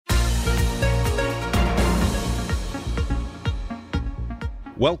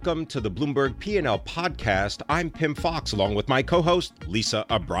Welcome to the Bloomberg P&L podcast. I'm Pimm Fox, along with my co-host, Lisa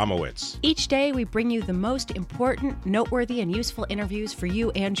Abramowicz. Each day, we bring you the most important, noteworthy, and useful interviews for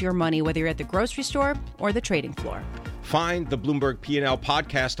you and your money, whether you're at the grocery store or the trading floor. Find the Bloomberg P&L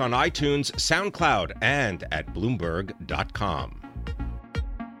podcast on iTunes, SoundCloud, and at Bloomberg.com.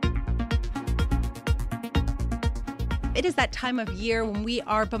 It is that time of year when we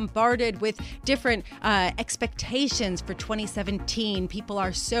are bombarded with different expectations for 2017. People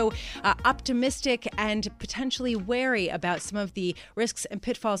are so optimistic and potentially wary about some of the risks and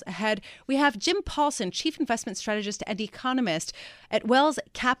pitfalls ahead. We have Jim Paulsen, Chief Investment Strategist and Economist at Wells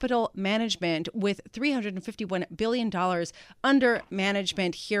Capital Management, with $351 billion under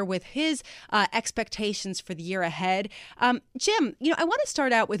management, here with his expectations for the year ahead. Jim, I want to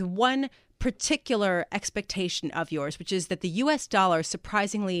start out with one particular expectation of yours, which is that the U.S. dollar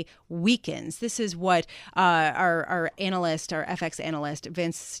surprisingly weakens. This is what our FX analyst,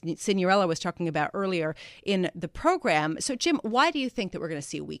 Cignarella, was talking about earlier in the program. So, Jim, why do you think that we're going to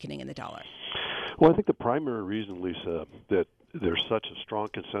see a weakening in the dollar? Well, I think the primary reason, Lisa, that there's such a strong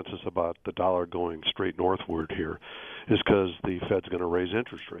consensus about the dollar going straight northward here is because the Fed's going to raise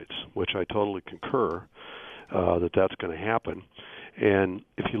interest rates, which I totally concur that that's going to happen. And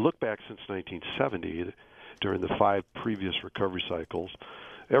if you look back since 1970, during the 5 previous recovery cycles,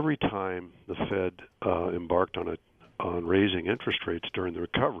 every time the Fed embarked on raising interest rates during the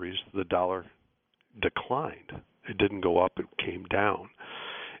recoveries, the dollar declined. It didn't go up; it came down.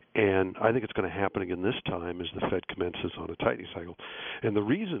 And I think it's going to happen again this time as the Fed commences on a tightening cycle. And the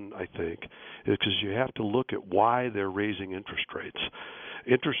reason, I think, is because you have to look at why they're raising interest rates.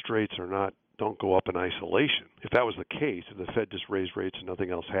 Interest rates don't go up in isolation. If that was the case, if the Fed just raised rates and nothing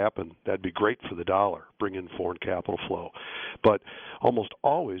else happened, that'd be great for the dollar, bring in foreign capital flow. But almost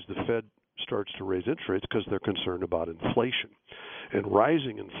always the Fed starts to raise interest rates because they're concerned about inflation. And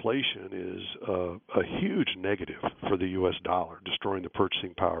rising inflation is a huge negative for the U.S. dollar, destroying the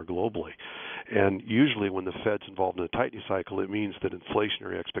purchasing power globally. And usually when the Fed's involved in a tightening cycle, it means that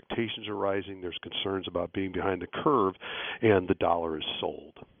inflationary expectations are rising, there's concerns about being behind the curve, and the dollar is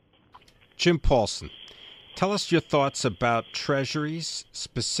sold. Jim Paulsen, tell us your thoughts about treasuries,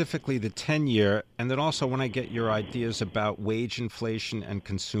 specifically the 10-year, and then also when I get your ideas about wage inflation and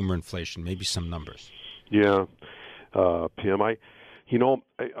consumer inflation, maybe some numbers. Yeah, Pimm, I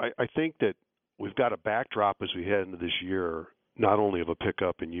think that we've got a backdrop as we head into this year, not only of a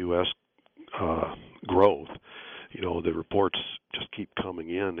pickup in U.S. Growth. The reports just keep coming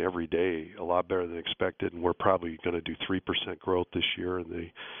in every day, a lot better than expected, and we're probably going to do 3% growth this year in the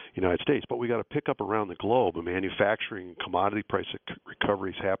United States. But we got to pick up around the globe. The manufacturing and commodity price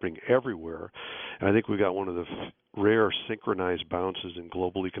recovery is happening everywhere, and I think we got one of the rare synchronized bounces in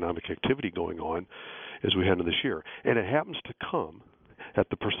global economic activity going on as we head into this year. And it happens to come at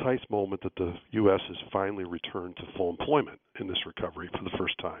the precise moment that the U.S. has finally returned to full employment in this recovery for the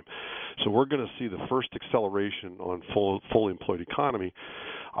first time. So we're going to see the first acceleration on fully employed economy.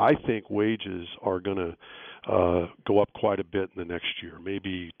 I think wages are going to go up quite a bit in the next year,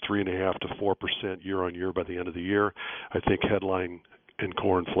 maybe 3.5% to 4% year on year by the end of the year. I think headline and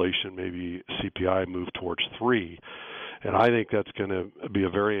core inflation, maybe CPI, move towards 3%. And I think that's going to be a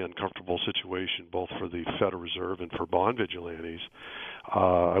very uncomfortable situation both for the Federal Reserve and for bond vigilantes.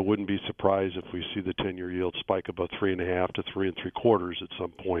 I wouldn't be surprised if we see the 10-year yield spike above 3.5% to 3.75% at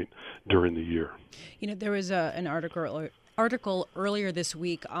some point during the year. There was an article earlier this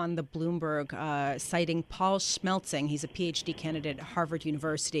week on the Bloomberg citing Paul Schmelzing. He's a PhD candidate at Harvard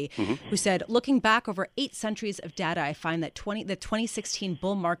University, who said, looking back over 8 centuries of data, I find that the 2016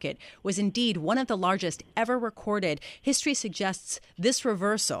 bull market was indeed one of the largest ever recorded. History suggests this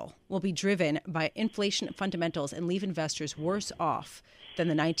reversal will be driven by inflation fundamentals and leave investors worse off than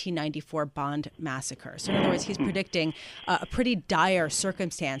the 1994 bond massacre. So in other words, he's predicting a pretty dire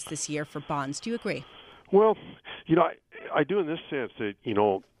circumstance this year for bonds. Do you agree? Well, I do in this sense that,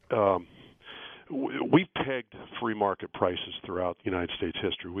 we've pegged free market prices throughout United States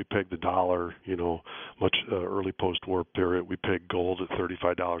history. We pegged the dollar, much early post-war period. We pegged gold at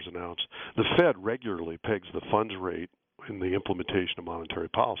 $35 an ounce. The Fed regularly pegs the funds rate in the implementation of monetary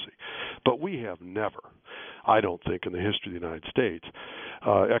policy. But we have never, I don't think, in the history of the United States,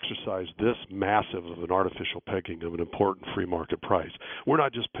 exercised this massive of an artificial pegging of an important free market price. We're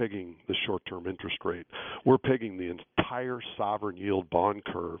not just pegging the short-term interest rate. We're pegging the entire sovereign yield bond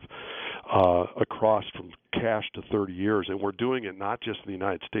curve across from cash to 30 years, and we're doing it not just in the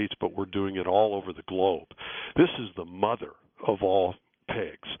United States, but we're doing it all over the globe. This is the mother of all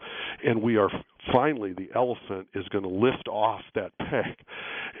pegs, and we are finally the elephant is going to lift off that peg.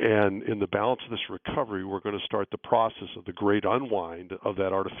 And in the balance of this recovery, we're going to start the process of the great unwind of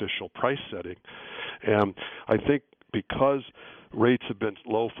that artificial price setting. And I think because rates have been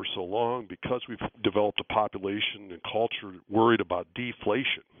low for so long, because we've developed a population and culture worried about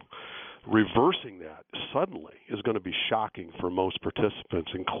deflation, reversing that suddenly is going to be shocking for most participants,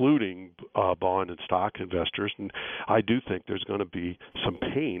 including bond and stock investors. And I do think there's going to be some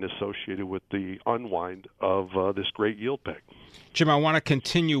pain associated with the unwind of this great yield peg. Jim, I want to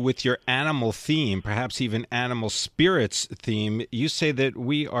continue with your animal theme, perhaps even animal spirits theme. You say that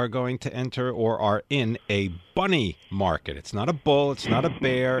we are going to enter or are in a bunny market. It's not a bull, it's not a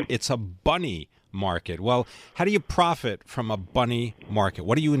bear, it's a bunny market. Well, how do you profit from a bunny market?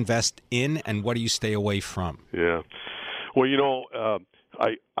 What do you invest in and what do you stay away from? Yeah. Well,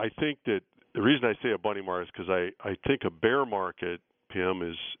 I think that the reason I say a bunny market is because I think a bear market, Pimm,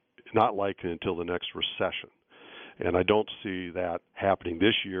 is not likely until the next recession. And I don't see that happening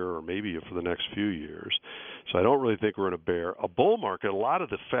this year or maybe for the next few years. So I don't really think we're in a bear. A bull market, a lot of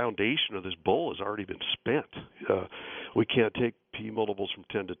the foundation of this bull has already been spent. We can't take P multiples from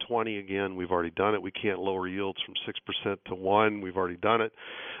 10 to 20 again. We've already done it. We can't lower yields from 6% to 1. We've already done it.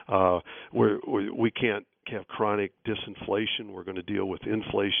 We can't have chronic disinflation. We're going to deal with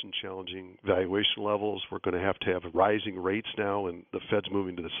inflation, challenging valuation levels. We're going to have rising rates now, and the Fed's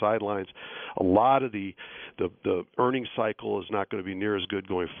moving to the sidelines. A lot of the earnings cycle is not going to be near as good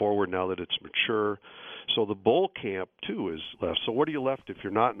going forward now that it's mature. So the bull camp, too, is left. So what are you left if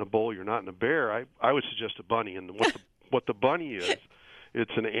you're not in a bull, you're not in a bear? I would suggest a bunny. And what the bunny is,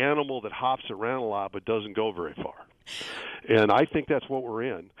 it's an animal that hops around a lot but doesn't go very far. And I think that's what we're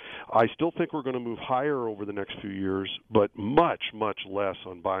in. I still think we're going to move higher over the next few years, but much, much less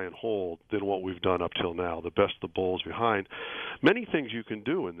on buy and hold than what we've done up till now. The best of the bull is behind. Many things you can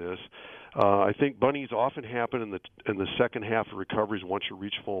do in this. I think bunnies often happen in the second half of recoveries once you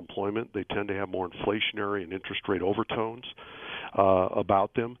reach full employment. They tend to have more inflationary and interest rate overtones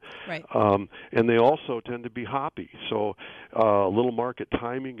about them. Right. And they also tend to be hoppy. So a little market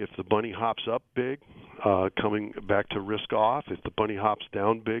timing, if the bunny hops up big, coming back to risk off. If the bunny hops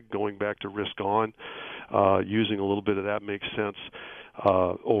down big, going back to risk on, using a little bit of that makes sense.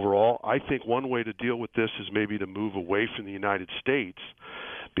 Overall, I think one way to deal with this is maybe to move away from the United States,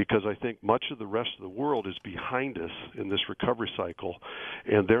 because I think much of the rest of the world is behind us in this recovery cycle,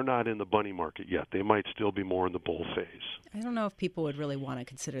 and they're not in the bunny market yet. They might still be more in the bull phase. I don't know if people would really want to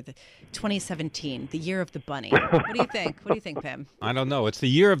consider the 2017, the year of the bunny. What do you think? What do you think, Pimm? I don't know. It's the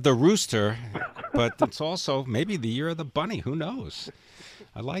year of the rooster, but it's also maybe the year of the bunny. Who knows?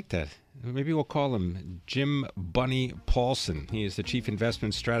 I like that. Maybe we'll call him Jim Bunny Paulsen. He is the chief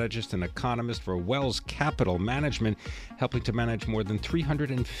investment strategist and economist for Wells Capital Management, helping to manage more than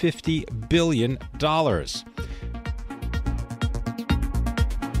 $350 billion.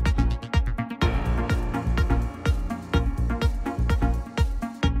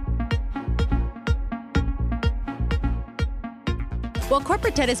 Well,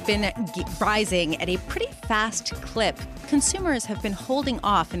 corporate debt has been rising at a pretty fast clip. Consumers have been holding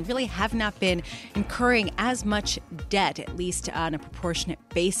off and really have not been incurring as much debt, at least on a proportionate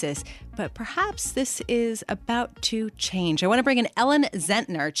basis. But perhaps this is about to change. I want to bring in Ellen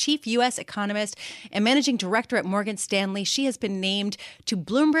Zentner, chief U.S. economist and managing director at Morgan Stanley. She has been named to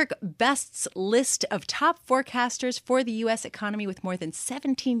Bloomberg Best's list of top forecasters for the U.S. economy with more than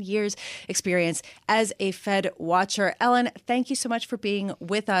 17 years experience as a Fed watcher. Ellen, thank you so much for being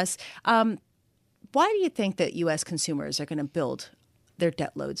with us. Why do you think that U.S. consumers are going to build their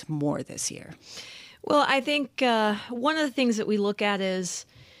debt loads more this year? Well, I think one of the things that we look at is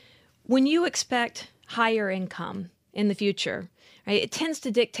when you expect higher income in the future, right, it tends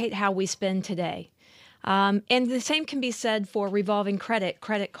to dictate how we spend today. And the same can be said for revolving credit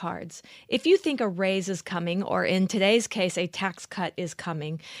cards. If you think a raise is coming, or in today's case, a tax cut is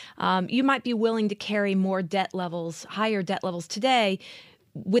coming, you might be willing to carry more debt levels, higher debt levels today,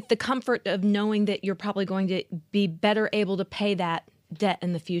 with the comfort of knowing that you're probably going to be better able to pay that debt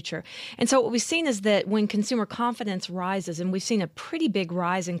in the future. And so what we've seen is that when consumer confidence rises, and we've seen a pretty big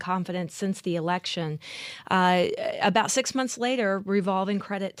rise in confidence since the election, about 6 months later, revolving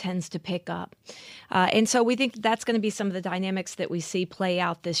credit tends to pick up. And so we think that's going to be some of the dynamics that we see play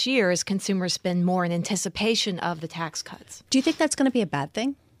out this year as consumers spend more in anticipation of the tax cuts. Do you think that's going to be a bad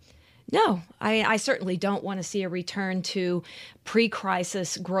thing? No, I certainly don't want to see a return to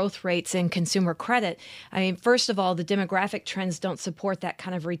pre-crisis growth rates in consumer credit. I mean, first of all, the demographic trends don't support that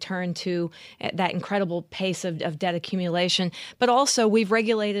kind of return to that incredible pace of debt accumulation. But also, we've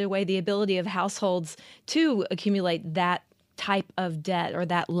regulated away the ability of households to accumulate that type of debt or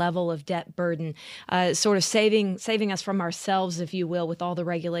that level of debt burden, sort of saving us from ourselves, if you will, with all the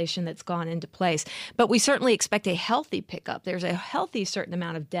regulation that's gone into place. But we certainly expect a healthy pickup. There's a healthy certain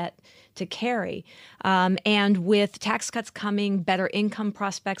amount of debt to carry. And with tax cuts coming, better income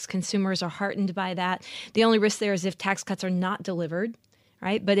prospects, consumers are heartened by that. The only risk there is if tax cuts are not delivered,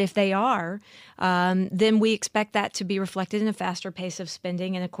 right? But if they are, then we expect that to be reflected in a faster pace of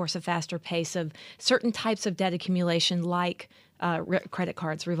spending and, of course, a faster pace of certain types of debt accumulation like credit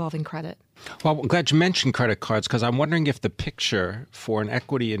cards, revolving credit. Well, I'm glad you mentioned credit cards because I'm wondering if the picture for an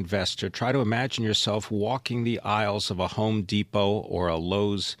equity investor, try to imagine yourself walking the aisles of a Home Depot or a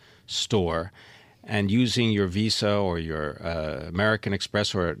Lowe's store and using your Visa or your American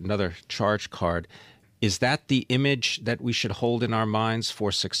Express or another charge card. Is that the image that we should hold in our minds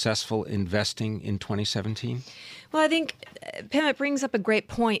for successful investing in 2017? Well, I think, Pimm, it brings up a great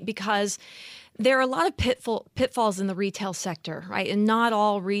point because there are a lot of pitfalls in the retail sector, right? And not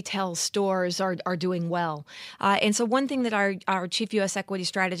all retail stores are doing well. And so one thing that our chief U.S. equity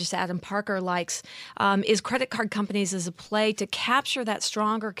strategist, Adam Parker, likes is credit card companies as a play to capture that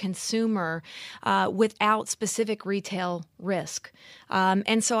stronger consumer without specific retail risk.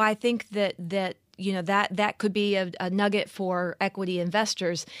 And so I think that could be a nugget for equity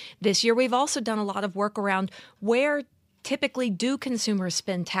investors this year. We've also done a lot of work around where typically do consumers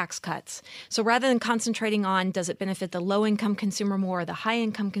spend tax cuts. So rather than concentrating on does it benefit the low-income consumer more or the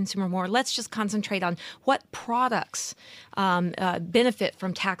high-income consumer more, let's just concentrate on what products benefit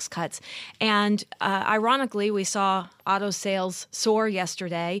from tax cuts. And ironically, we saw auto sales soar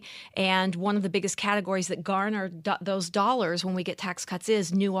yesterday, and one of the biggest categories that garner those dollars when we get tax cuts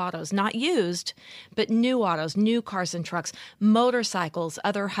is new autos. Not used, but new autos, new cars and trucks, motorcycles,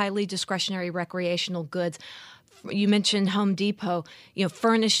 other highly discretionary recreational goods. You mentioned Home Depot,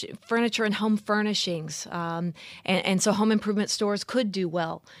 furniture and home furnishings. And so home improvement stores could do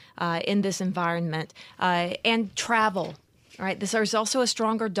well in this environment. And travel, right? There's also a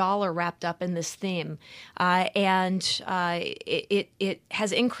stronger dollar wrapped up in this theme. And it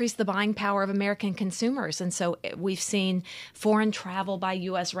has increased the buying power of American consumers. And so we've seen foreign travel by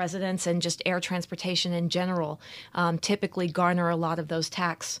U.S. residents and just air transportation in general typically garner a lot of those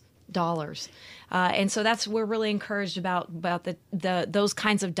tax dollars. And so we're really encouraged about those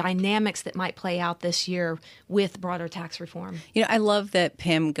kinds of dynamics that might play out this year with broader tax reform. I love that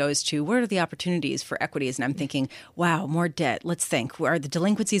Pimm goes to where are the opportunities for equities, and I'm thinking, wow, more debt. Let's think, are the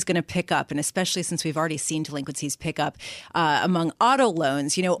delinquencies going to pick up? And especially since we've already seen delinquencies pick up among auto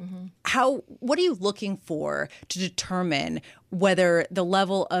loans, what are you looking for to determine whether the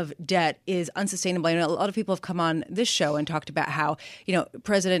level of debt is unsustainable? I know a lot of people have come on this show and talked about how,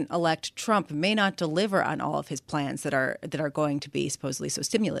 President-elect Trump may not deliver on all of his plans that are going to be supposedly so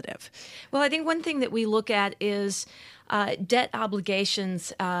stimulative. Well, I think one thing that we look at is debt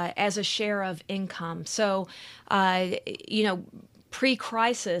obligations as a share of income. So,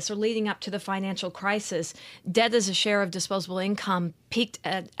 pre-crisis or leading up to the financial crisis, debt as a share of disposable income peaked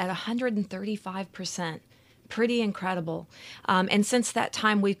at 135%. Pretty incredible. And since that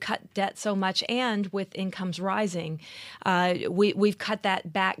time, we've cut debt so much, and with incomes rising, we've cut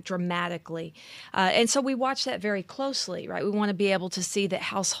that back dramatically. And so we watch that very closely, right? We want to be able to see that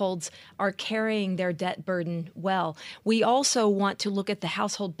households are carrying their debt burden well. We also want to look at the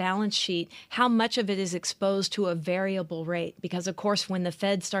household balance sheet, how much of it is exposed to a variable rate, because, of course, when the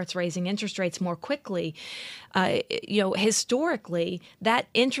Fed starts raising interest rates more quickly, historically, that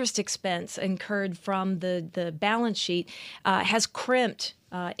interest expense incurred from the balance sheet has crimped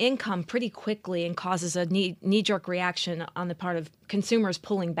income pretty quickly and causes a knee-jerk reaction on the part of consumers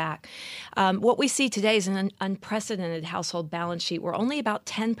pulling back. What we see today is an unprecedented household balance sheet where only about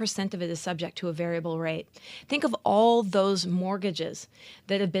 10% of it is subject to a variable rate. Think of all those mortgages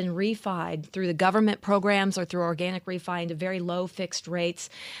that have been refied through the government programs or through organic refi into very low fixed rates.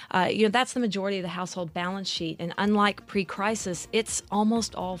 That's the majority of the household balance sheet. And unlike pre-crisis, it's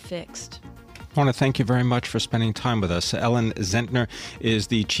almost all fixed. I want to thank you very much for spending time with us. Ellen Zentner is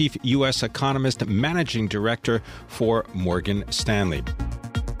the Chief U.S. Economist, Managing Director for Morgan Stanley.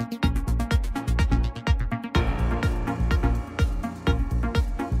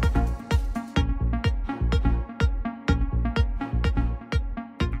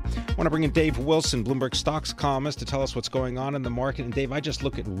 I want to bring in Dave Wilson, Bloomberg stocks columnist, to tell us what's going on in the market. And Dave, I just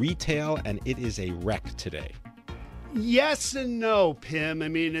look at retail, and it is a wreck today. Yes and no, Pimm. I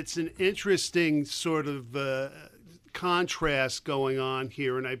mean, it's an interesting sort of contrast going on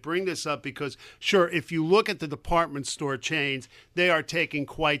here, and I bring this up because, sure, if you look at the department store chains, they are taking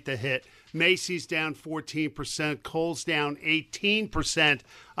quite the hit. Macy's down 14%, Kohl's down 18%.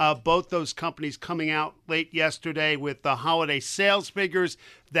 Both those companies coming out late yesterday with the holiday sales figures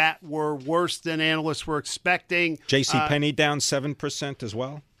that were worse than analysts were expecting. JCPenney down 7% as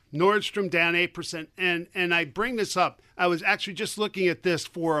well. Nordstrom down 8%. And I bring this up. I was actually just looking at this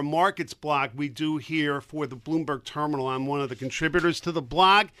for a markets blog we do here for the Bloomberg Terminal. I'm one of the contributors to the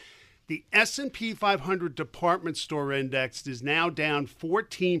blog. The S&P 500 department store index is now down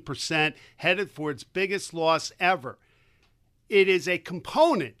 14%, headed for its biggest loss ever. It is a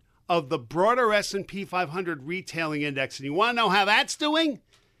component of the broader S&P 500 retailing index. And you want to know how that's doing?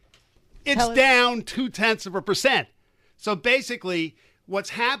 It's down 0.2%. So basically, what's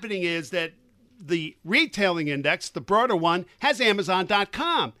happening is that the retailing index, the broader one, has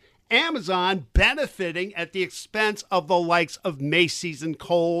Amazon.com. Amazon benefiting at the expense of the likes of Macy's and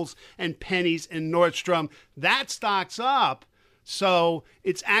Kohl's and Penny's and Nordstrom. That stock's up, so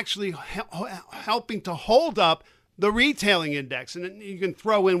it's actually helping to hold up the retailing index. And you can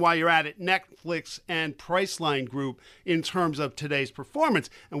throw in, while you're at it, Netflix and Priceline Group in terms of today's performance.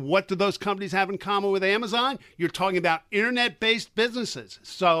 And what do those companies have in common with Amazon? You're talking about internet-based businesses.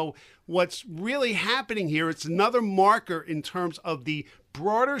 So what's really happening here, it's another marker in terms of the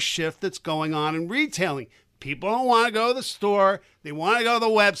broader shift that's going on in retailing. People don't want to go to the store. They want to go to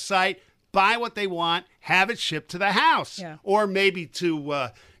the website, buy what they want, have it shipped to the house. Yeah. Or maybe to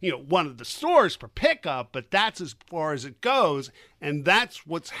one of the stores for pickup, but that's as far as it goes. And that's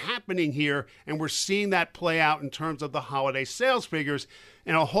what's happening here. And we're seeing that play out in terms of the holiday sales figures.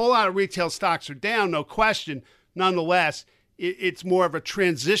 And a whole lot of retail stocks are down, no question. Nonetheless, it's more of a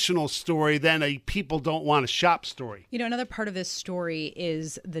transitional story than a people don't want to shop story. You know, another part of this story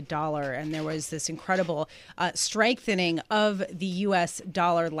is the dollar, and there was this incredible strengthening of the U.S.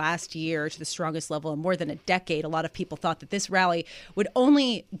 dollar last year to the strongest level in more than a decade. A lot of people thought that this rally would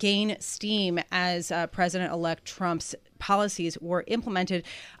only gain steam as President-elect Trump's policies were implemented.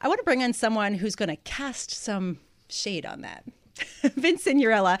 I want to bring in someone who's going to cast some shade on that. Vincent,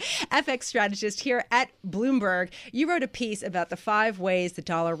 FX strategist here at Bloomberg. You wrote a piece about the 5 ways the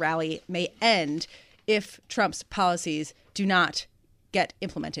dollar rally may end if Trump's policies do not get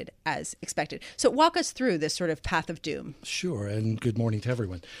implemented as expected. So walk us through this sort of path of doom. Sure, and good morning to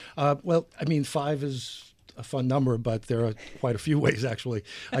everyone. 5 is a fun number, but there are quite a few ways, actually.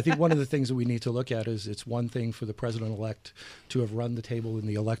 I think one of the things that we need to look at is it's one thing for the president-elect to have run the table in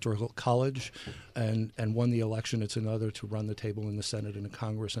the Electoral College and won the election. It's another to run the table in the Senate and the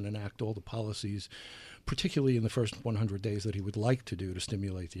Congress and enact all the policies, particularly in the first 100 days, that he would like to do to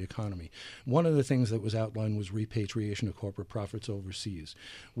stimulate the economy. One of the things that was outlined was repatriation of corporate profits overseas.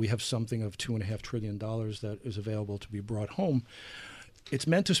 We have something of $2.5 trillion that is available to be brought home. It's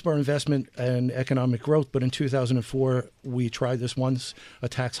meant to spur investment and economic growth, but in 2004, we tried this once, a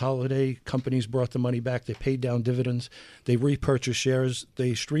tax holiday. Companies brought the money back. They paid down dividends. They repurchased shares.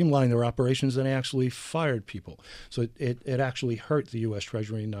 They streamlined their operations, and they actually fired people. So it actually hurt the U.S.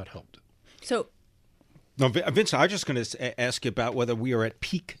 Treasury, not helped. So, no, Vincent, I was just going to ask you about whether we are at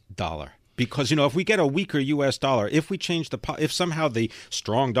peak dollar. Because, if we get a weaker U.S. dollar, if somehow the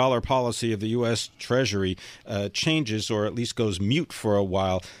strong dollar policy of the U.S. Treasury changes or at least goes mute for a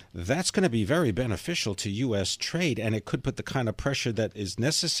while, that's going to be very beneficial to U.S. trade. And it could put the kind of pressure that is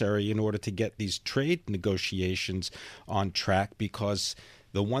necessary in order to get these trade negotiations on track. Because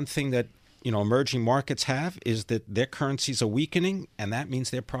the one thing that emerging markets have is that their currencies are weakening, and that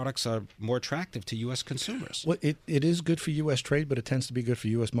means their products are more attractive to U.S. consumers. Well, it is good for U.S. trade, but it tends to be good for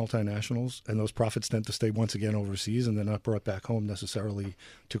U.S. multinationals, and those profits tend to stay once again overseas, and they're not brought back home necessarily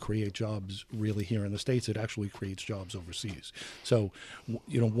to create jobs really here in the States. It actually creates jobs overseas. So,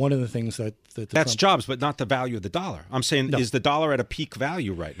 one of the things that's jobs, but not the value of the dollar. I'm saying, is the dollar at a peak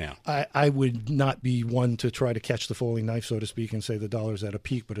value right now? I would not be one to try to catch the falling knife, so to speak, and say the dollar's at a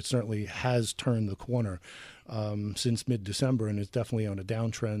peak, but it certainly has turned the corner since mid-December, and it's definitely on a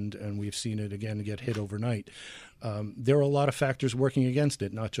downtrend, and we've seen it again get hit overnight. There are a lot of factors working against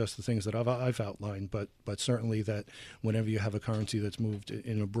it, not just the things that I've outlined, but certainly that whenever you have a currency that's moved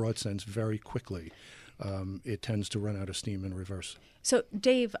in a broad sense very quickly, it tends to run out of steam in reverse. So,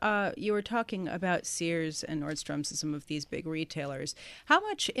 Dave, you were talking about Sears and Nordstrom's and some of these big retailers. How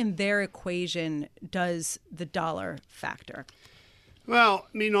much in their equation does the dollar factor? Well,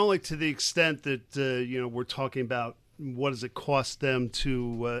 only to the extent that, we're talking about what does it cost them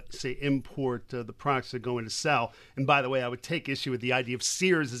to, say, import the products they're going to sell. And by the way, I would take issue with the idea of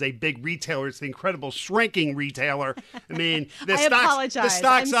Sears as a big retailer. It's the incredible shrinking retailer. I mean, I apologize. The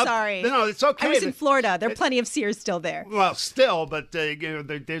stock's I'm up. sorry. No, it's okay. I was in Florida. There are plenty of Sears still there. Well, still, but they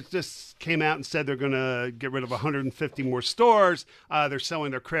just came out and said they're going to get rid of 150 more stores. They're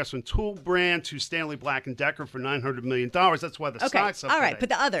selling their Craftsman tool brand to Stanley Black & Decker for $900 million. That's why the stock's up all right, today. but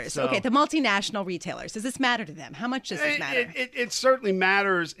the others, So, the multinational retailers, does this matter to them? How much does this matter? It certainly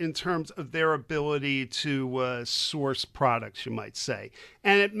matters in terms of their ability to source products, you might say.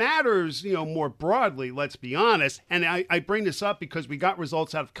 And it matters, more broadly, let's be honest. And I bring this up because we got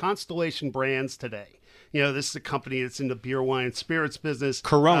results out of Constellation Brands today. This is a company that's in the beer, wine, and spirits business.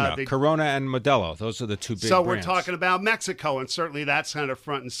 Corona and Modelo. Those are the two big brands. We're talking about Mexico, and certainly that's kind of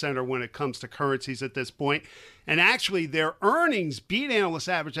front and center when it comes to currencies at this point. And actually, their earnings beat analyst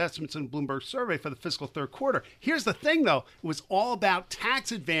average estimates in Bloomberg survey for the fiscal third quarter. Here's the thing, though. It was all about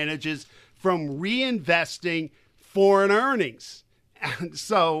tax advantages from reinvesting foreign earnings. And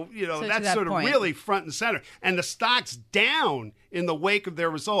so that's sort of really front and center. And the stock's down in the wake of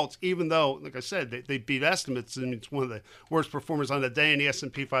their results, even though, like I said, they beat estimates. And it's one of the worst performers on the day in the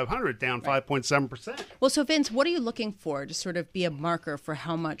S&P 500, down 5.7%. Well, so Vince, what are you looking for to sort of be a marker for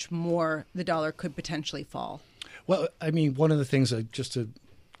how much more the dollar could potentially fall? Well, I mean, one of the things, just to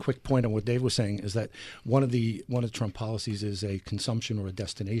quick point on what Dave was saying, is that one of the Trump policies is a consumption or a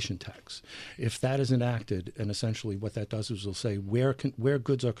destination tax. If that is enacted, and essentially what that does is it'll say where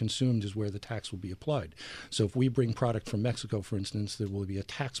goods are consumed is where the tax will be applied. So if we bring product from Mexico, for instance, there will be a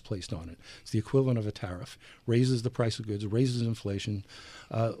tax placed on it. It's the equivalent of a tariff, raises the price of goods, raises inflation,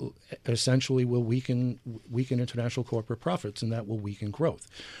 essentially will weaken international corporate profits, and that will weaken growth.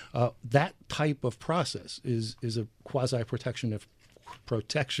 That type of process is a quasi-protectionist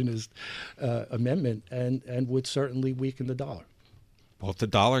amendment and would certainly weaken the dollar. Well, if the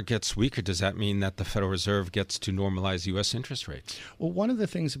dollar gets weaker, does that mean that the Federal Reserve gets to normalize U.S. interest rates? Well, one of the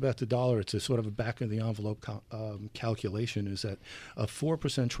things about the dollar, it's a sort of a back-of-the-envelope calculation, is that a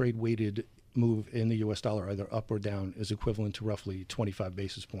 4% trade-weighted move in the U.S. dollar, either up or down, is equivalent to roughly 25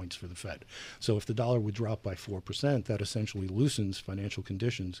 basis points for the Fed. So if the dollar would drop by 4%, that essentially loosens financial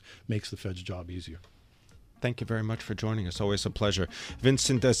conditions, makes the Fed's job easier. Thank you very much for joining us. Always a pleasure.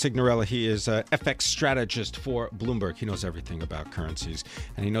 Vincent Cignarella, he is a FX strategist for Bloomberg. He knows everything about currencies,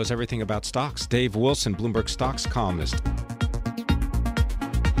 and he knows everything about stocks. Dave Wilson, Bloomberg stocks columnist.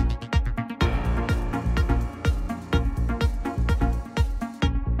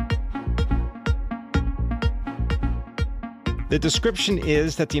 The description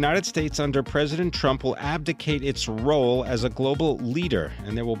is that the United States under President Trump will abdicate its role as a global leader,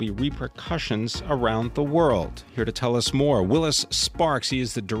 and there will be repercussions around the world. Here to tell us more, Willis Sparks. He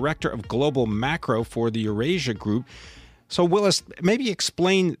is the director of global macro for the Eurasia Group. So, Willis, maybe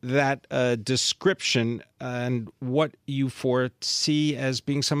explain that description and what you foresee as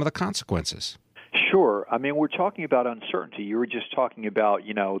being some of the consequences. Sure. I mean, we're talking about uncertainty. You were just talking about,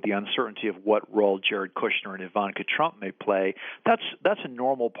 the uncertainty of what role Jared Kushner and Ivanka Trump may play. That's a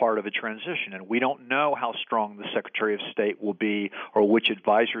normal part of a transition, and we don't know how strong the Secretary of State will be or which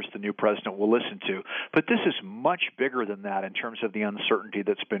advisors the new president will listen to. But this is much bigger than that in terms of the uncertainty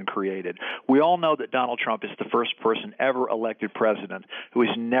that's been created. We all know that Donald Trump is the first person ever elected president who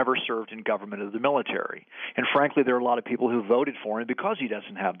has never served in government or the military. And frankly, there are a lot of people who voted for him because he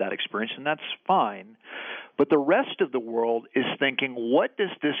doesn't have that experience, and that's fine. But the rest of the world is thinking, what does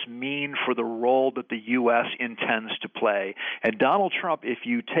this mean for the role that the U.S. intends to play? And Donald Trump, if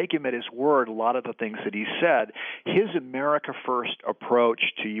you take him at his word, a lot of the things that he said, his America First approach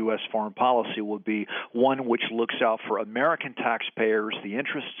to U.S. foreign policy will be one which looks out for American taxpayers, the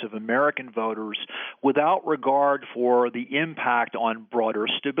interests of American voters, without regard for the impact on broader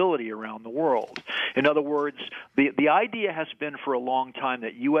stability around the world. In other words, the idea has been for a long time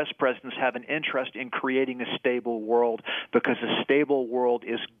that U.S. presidents have an interest in creating a stable world because a stable world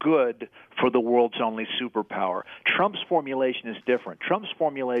is good for the world's only superpower. Trump's formulation is different. Trump's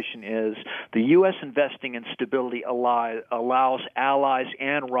formulation is the U.S. investing in stability allows allies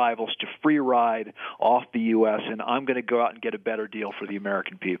and rivals to free ride off the U.S., and I'm going to go out and get a better deal for the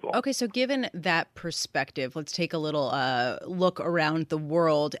American people. Okay, so given that perspective, let's take a little look around the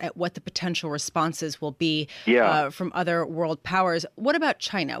world at what the potential responses will be from other world powers. What about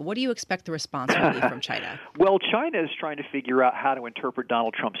China? What do you expect the response will be from China? Well, China is trying to figure out how to interpret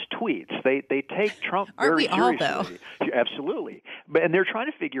Donald Trump's tweets. They take Trump very seriously. Aren't we all, though? Absolutely. And they're trying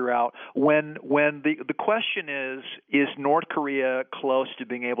to figure out when the question is North Korea close to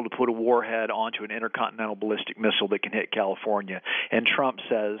being able to put a warhead onto an intercontinental ballistic missile that can hit California? And Trump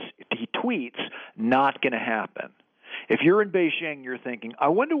says, he tweets, not going to happen. If you're in Beijing, you're thinking, I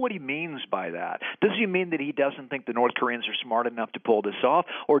wonder what he means by that. Does he mean that he doesn't think the North Koreans are smart enough to pull this off,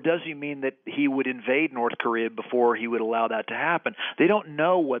 or does he mean that he would invade North Korea before he would allow that to happen? They don't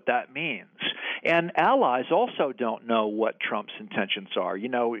know what that means. And allies also don't know what Trump's intentions are.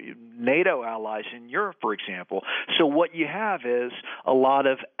 NATO allies in Europe, for example. So what you have is a lot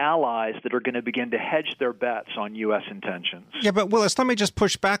of allies that are going to begin to hedge their bets on U.S. intentions. Yeah, but Willis, let me just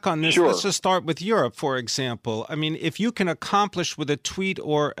push back on this. Sure. Let's just start with Europe, for example. I mean, if you can accomplish with a tweet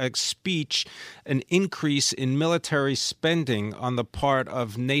or a speech an increase in military spending on the part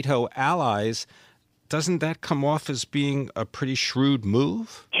of NATO allies, doesn't that come off as being a pretty shrewd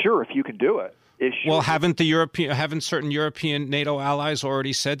move? Sure, if you can do it. Well, haven't certain European NATO allies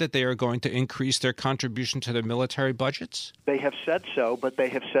already said that they are going to increase their contribution to their military budgets? They have said so, but they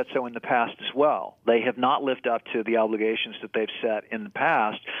have said so in the past as well. They have not lived up to the obligations that they've set in the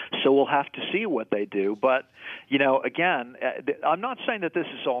past, so we'll have to see what they do. But, again, I'm not saying that this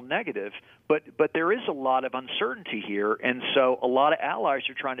is all negative, but there is a lot of uncertainty here, and so a lot of allies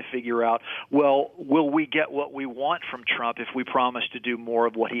are trying to figure out, well, will we get what we want from Trump if we promise to do more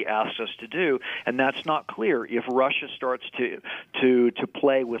of what he asks us to do? And that's not clear. If Russia starts to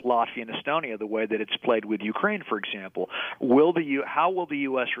play with Latvia and Estonia the way that it's played with Ukraine, for example, how will the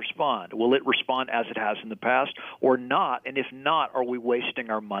U.S. respond? Will it respond as it has in the past or not? And if not, are we wasting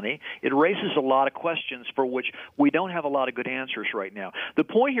our money? It raises a lot of questions for which we don't have a lot of good answers right now. The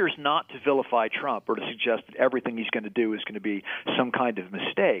point here is not to vilify Trump or to suggest that everything he's going to do is going to be some kind of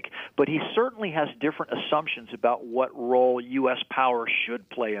mistake, but he certainly has different assumptions about what role U.S. power should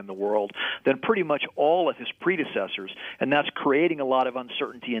play in the world than pretty much all of his predecessors, and that's creating a lot of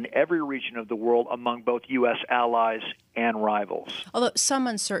uncertainty in every region of the world among both U.S. allies and rivals. Although some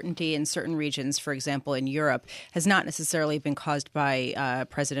uncertainty in certain regions, for example, in Europe, has not necessarily been caused by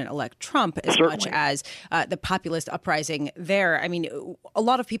President-elect Trump as much as the populist uprising there. I mean, a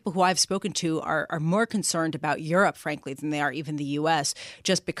lot of people who I've spoken to are more concerned about Europe, frankly, than they are even the U.S.,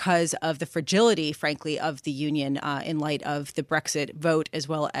 just because of the fragility, frankly, of the Union in light of the Brexit vote as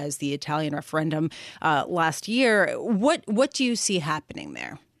well as the Italian referendum last year. What do you see happening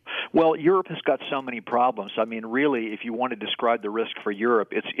there? Well, Europe has got so many problems. I mean, really, if you want to describe the risk for Europe,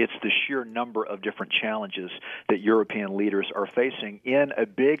 it's the sheer number of different challenges that European leaders are facing in a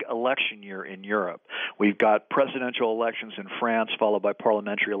big election year in Europe. We've got presidential elections in France, followed by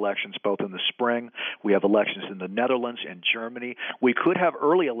parliamentary elections both in the spring. We have elections in the Netherlands and Germany. We could have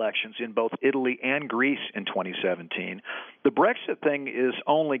early elections in both Italy and Greece in 2017. The Brexit thing is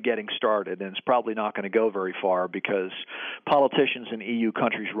only getting started, and it's probably not going to go very far because politicians in EU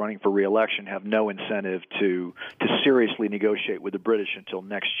countries running for re-election have no incentive to seriously negotiate with the British until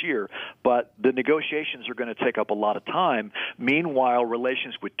next year. But the negotiations are going to take up a lot of time. Meanwhile,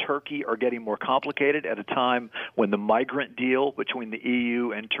 relations with Turkey are getting more complicated at a time when the migrant deal between the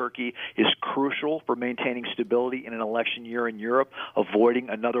EU and Turkey is crucial for maintaining stability in an election year in Europe, avoiding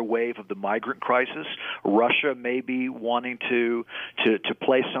another wave of the migrant crisis. Russia may be wanting to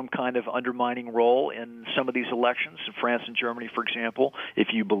play some kind of undermining role in some of these elections, in France and Germany, for example, if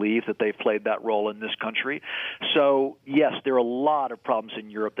you believe that they've played that role in this country. So, yes, there are a lot of problems in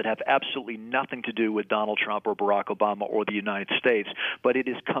Europe that have absolutely nothing to do with Donald Trump or Barack Obama or the United States, but it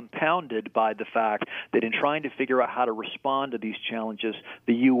is compounded by the fact that in trying to figure out how to respond to these challenges,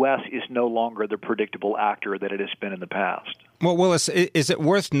 the U.S. is no longer the predictable actor that it has been in the past. Well, Willis, is it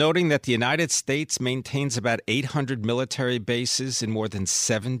worth noting that the United States maintains about 800 military bases in more than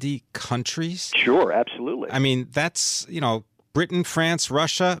 70 countries? Sure, absolutely. I mean, that's, Britain, France,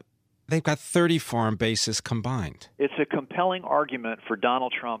 Russia, they've got 30 foreign bases combined. It's a compelling argument for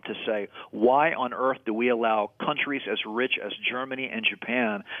Donald Trump to say, why on earth do we allow countries as rich as Germany and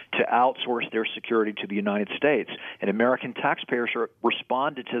Japan to outsource their security to the United States? And American taxpayers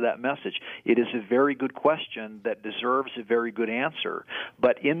responded to that message. It is a very good question that deserves a very good answer.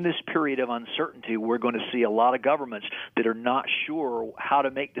 But in this period of uncertainty, we're going to see a lot of governments that are not sure how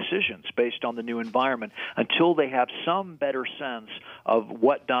to make decisions based on the new environment until they have some better sense of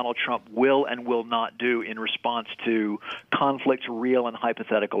what Donald Trump will and will not do in response to conflicts, real and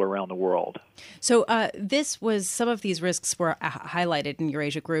hypothetical, around the world. So some of these risks were highlighted in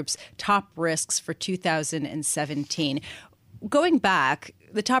Eurasia Group's top risks for 2017. Going back,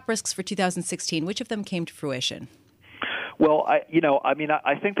 the top risks for 2016, which of them came to fruition? Well, I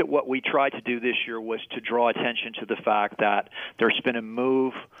think that what we tried to do this year was to draw attention to the fact that there's been a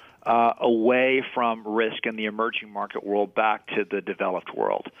move away from risk in the emerging market world back to the developed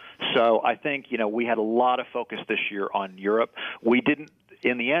world. So I think, we had a lot of focus this year on Europe. We didn't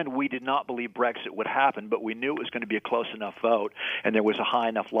in the end, we did not believe Brexit would happen, but we knew it was going to be a close enough vote, and there was a high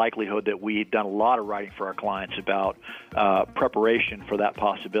enough likelihood that we had done a lot of writing for our clients about preparation for that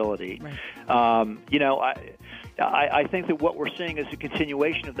possibility. Right. I think that what we're seeing is a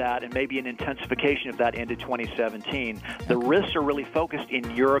continuation of that and maybe an intensification of that into 2017. The risks are really focused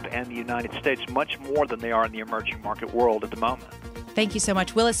in Europe and the United States much more than they are in the emerging market world at the moment. Thank you so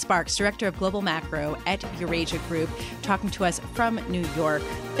much. Willis Sparks, Director of Global Macro at Eurasia Group, talking to us from New York.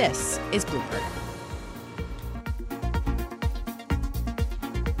 This is Bloomberg.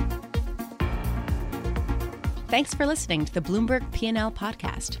 Thanks for listening to the Bloomberg P&L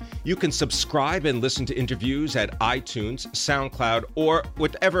podcast. You can subscribe and listen to interviews at iTunes, SoundCloud, or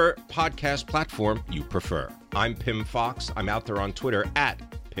whatever podcast platform you prefer. I'm Pimm Fox. I'm out there on Twitter at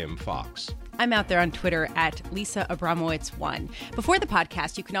Pimm Fox. I'm out there on Twitter at Lisa Abramowicz1. Before the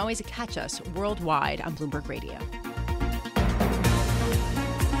podcast, you can always catch us worldwide on Bloomberg Radio.